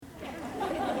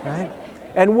right?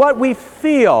 And what we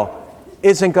feel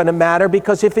isn't going to matter,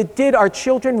 because if it did, our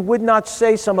children would not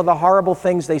say some of the horrible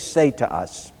things they say to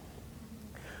us.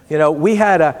 You know, we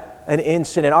had an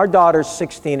incident. Our daughter's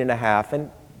 16 and a half, and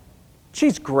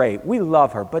she's great. We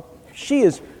love her, but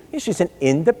she's an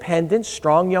independent,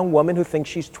 strong young woman who thinks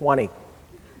she's 20.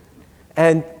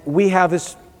 And we have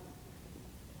this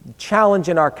challenge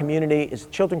in our community is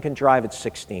children can drive at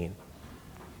 16.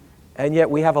 And yet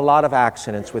we have a lot of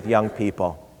accidents with young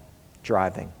people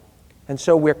driving. And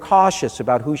so we're cautious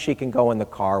about who she can go in the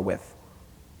car with,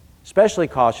 especially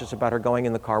cautious about her going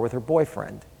in the car with her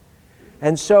boyfriend.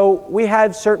 And so we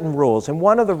had certain rules. And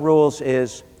one of the rules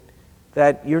is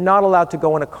that you're not allowed to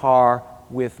go in a car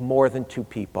with more than 2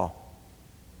 people,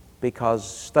 because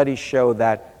studies show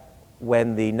that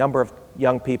when the number of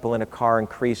young people in a car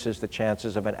increases, the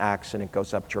chances of an accident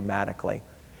goes up dramatically.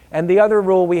 And the other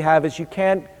rule we have is you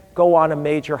can't go on a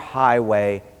major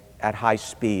highway at high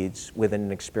speeds with an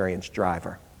inexperienced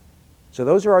driver. So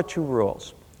those are our 2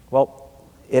 rules. Well,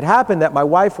 it happened that my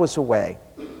wife was away.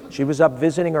 She was up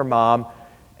visiting her mom,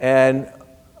 and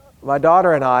my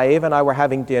daughter and I, Ava and I, were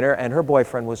having dinner, and her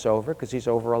boyfriend was over, because he's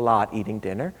over a lot eating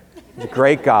dinner. He's a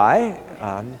great guy.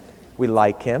 We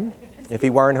like him. If he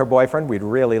weren't her boyfriend, we'd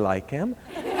really like him.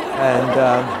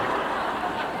 And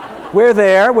we're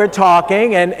there, we're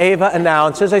talking, and Ava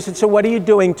announces, I said, so what are you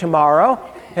doing tomorrow?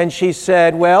 And she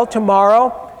said, well,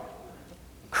 tomorrow,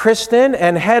 Kristen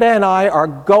and Hedda and I are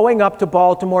going up to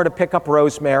Baltimore to pick up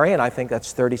Rosemary, and I think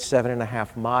that's 37 and a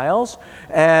half miles.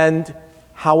 And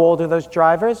how old are those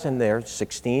drivers? And they're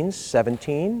 16,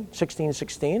 17, 16,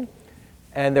 16.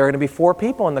 And there are going to be 4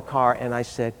 people in the car. And I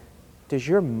said,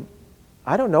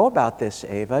 I don't know about this,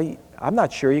 Ava. I'm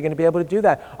not sure you're going to be able to do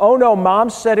that. Oh, no, Mom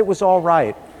said it was all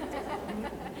right.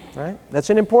 Right? That's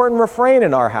an important refrain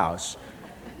in our house.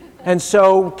 And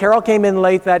so Carol came in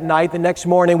late that night. The next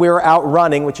morning we were out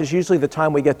running, which is usually the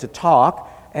time we get to talk.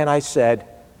 And I said,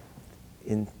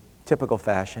 in typical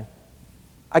fashion,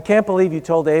 I can't believe you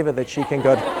told Ava that she can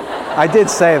go to... I did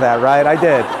say that, right? I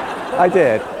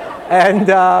did.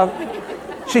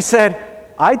 And she said,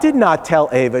 I did not tell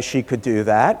Ava she could do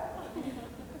that.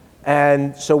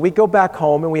 And so we go back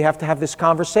home and we have to have this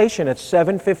conversation. It's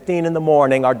 7:15 in the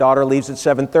morning. Our daughter leaves at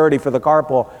 7:30 for the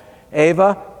carpool.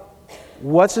 Ava,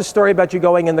 what's the story about you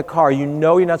going in the car? You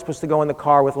know you're not supposed to go in the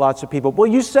car with lots of people. Well,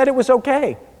 you said it was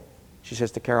okay. She says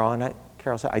to Carol, and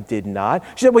Carol said, I did not.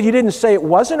 She said, well, you didn't say it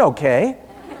wasn't okay.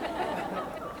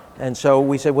 And so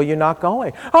we said, well, you're not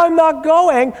going. I'm not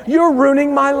going. You're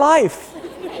ruining my life.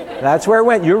 That's where it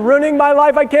went. You're ruining my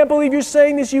life. I can't believe you're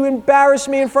saying this. You embarrass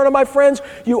me in front of my friends.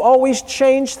 You always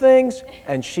change things.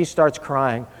 And she starts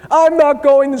crying. I'm not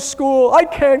going to school. I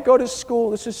can't go to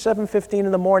school. This is 7:15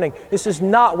 in the morning. This is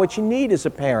not what you need as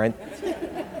a parent.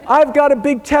 I've got a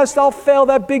big test. I'll fail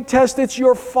that big test. It's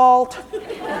your fault.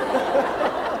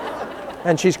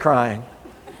 And she's crying.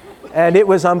 And it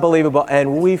was unbelievable.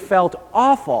 And we felt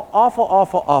awful.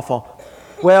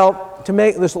 Well, to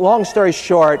make this long story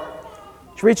short,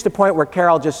 she reached the point where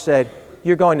Carol just said,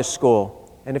 you're going to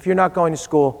school. And if you're not going to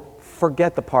school,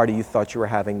 forget the party you thought you were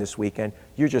having this weekend.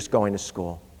 You're just going to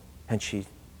school. And she,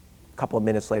 a couple of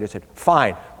minutes later, said,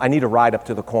 fine, I need a ride up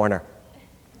to the corner.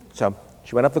 So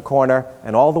she went up the corner,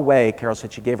 and all the way, Carol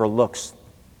said she gave her looks,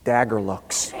 dagger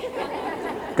looks.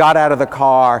 Got out of the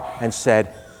car and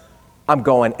said, I'm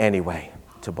going anyway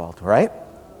to Baltimore, right?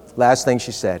 Last thing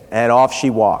she said. And off she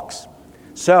walks.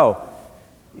 So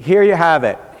here you have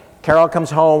it. Carol comes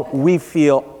home. We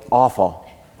feel awful.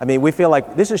 I mean, we feel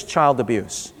like this is child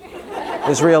abuse.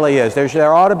 This really is.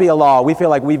 There ought to be a law. We feel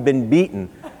like we've been beaten,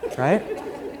 right?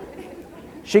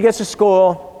 She gets to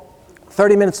school.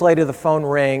 30 minutes later, the phone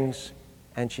rings,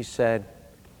 and she said,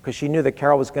 because she knew that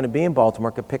Carol was going to be in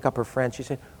Baltimore, could pick up her friend. She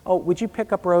said, oh, would you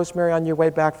pick up Rosemary on your way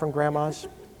back from Grandma's?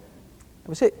 That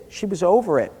was it. She was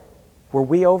over it. Were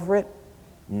we over it?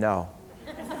 No.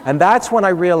 And that's when I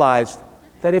realized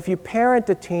that if you parent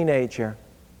a teenager,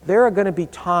 there are going to be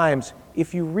times,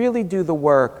 if you really do the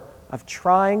work of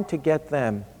trying to get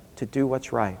them to do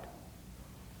what's right,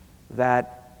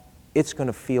 that it's going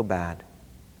to feel bad,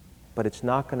 but it's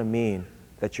not going to mean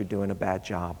that you're doing a bad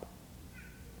job.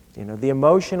 You know, the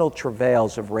emotional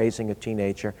travails of raising a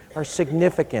teenager are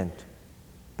significant,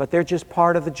 but they're just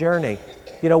part of the journey.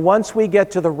 You know, once we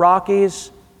get to the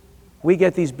Rockies, we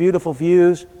get these beautiful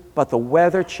views, but the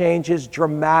weather changes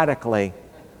dramatically.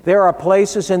 There are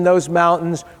places in those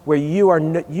mountains where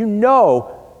you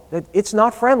know that it's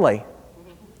not friendly,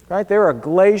 right? There are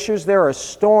glaciers, there are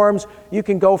storms. You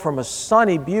can go from a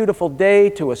sunny, beautiful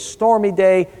day to a stormy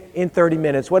day in 30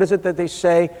 minutes. What is it that they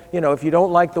say? You know, if you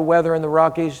don't like the weather in the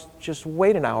Rockies, just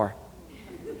wait an hour.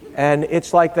 And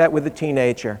it's like that with a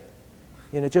teenager.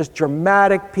 Just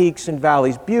dramatic peaks and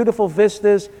valleys, beautiful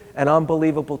vistas and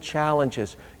unbelievable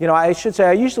challenges. I should say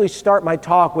I usually start my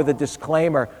talk with a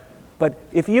disclaimer, but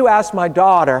if you ask my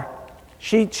daughter,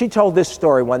 she told this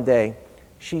story one day.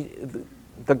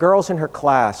 The girls in her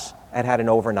class had an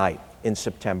overnight in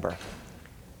September.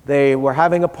 They were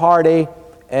having a party,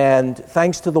 and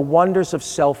thanks to the wonders of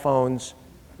cell phones,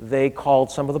 they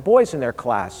called some of the boys in their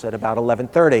class at about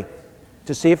 11:30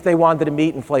 to see if they wanted to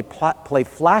meet and play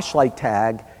flashlight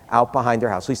tag out behind their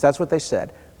house. At least that's what they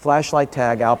said, flashlight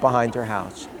tag out behind their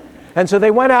house. And so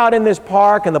they went out in this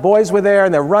park, and the boys were there,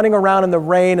 and they're running around in the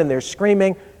rain, and they're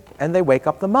screaming, and they wake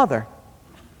up the mother,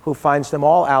 who finds them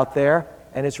all out there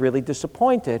and is really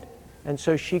disappointed. And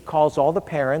so she calls all the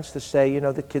parents to say,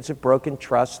 the kids have broken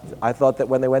trust. I thought that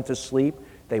when they went to sleep,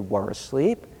 they were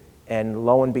asleep, and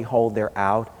lo and behold, they're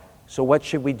out. So what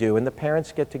should we do? And the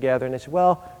parents get together and they say,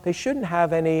 well, they shouldn't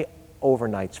have any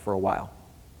overnights for a while,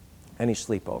 any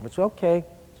sleepovers. Okay,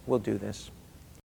 we'll do this.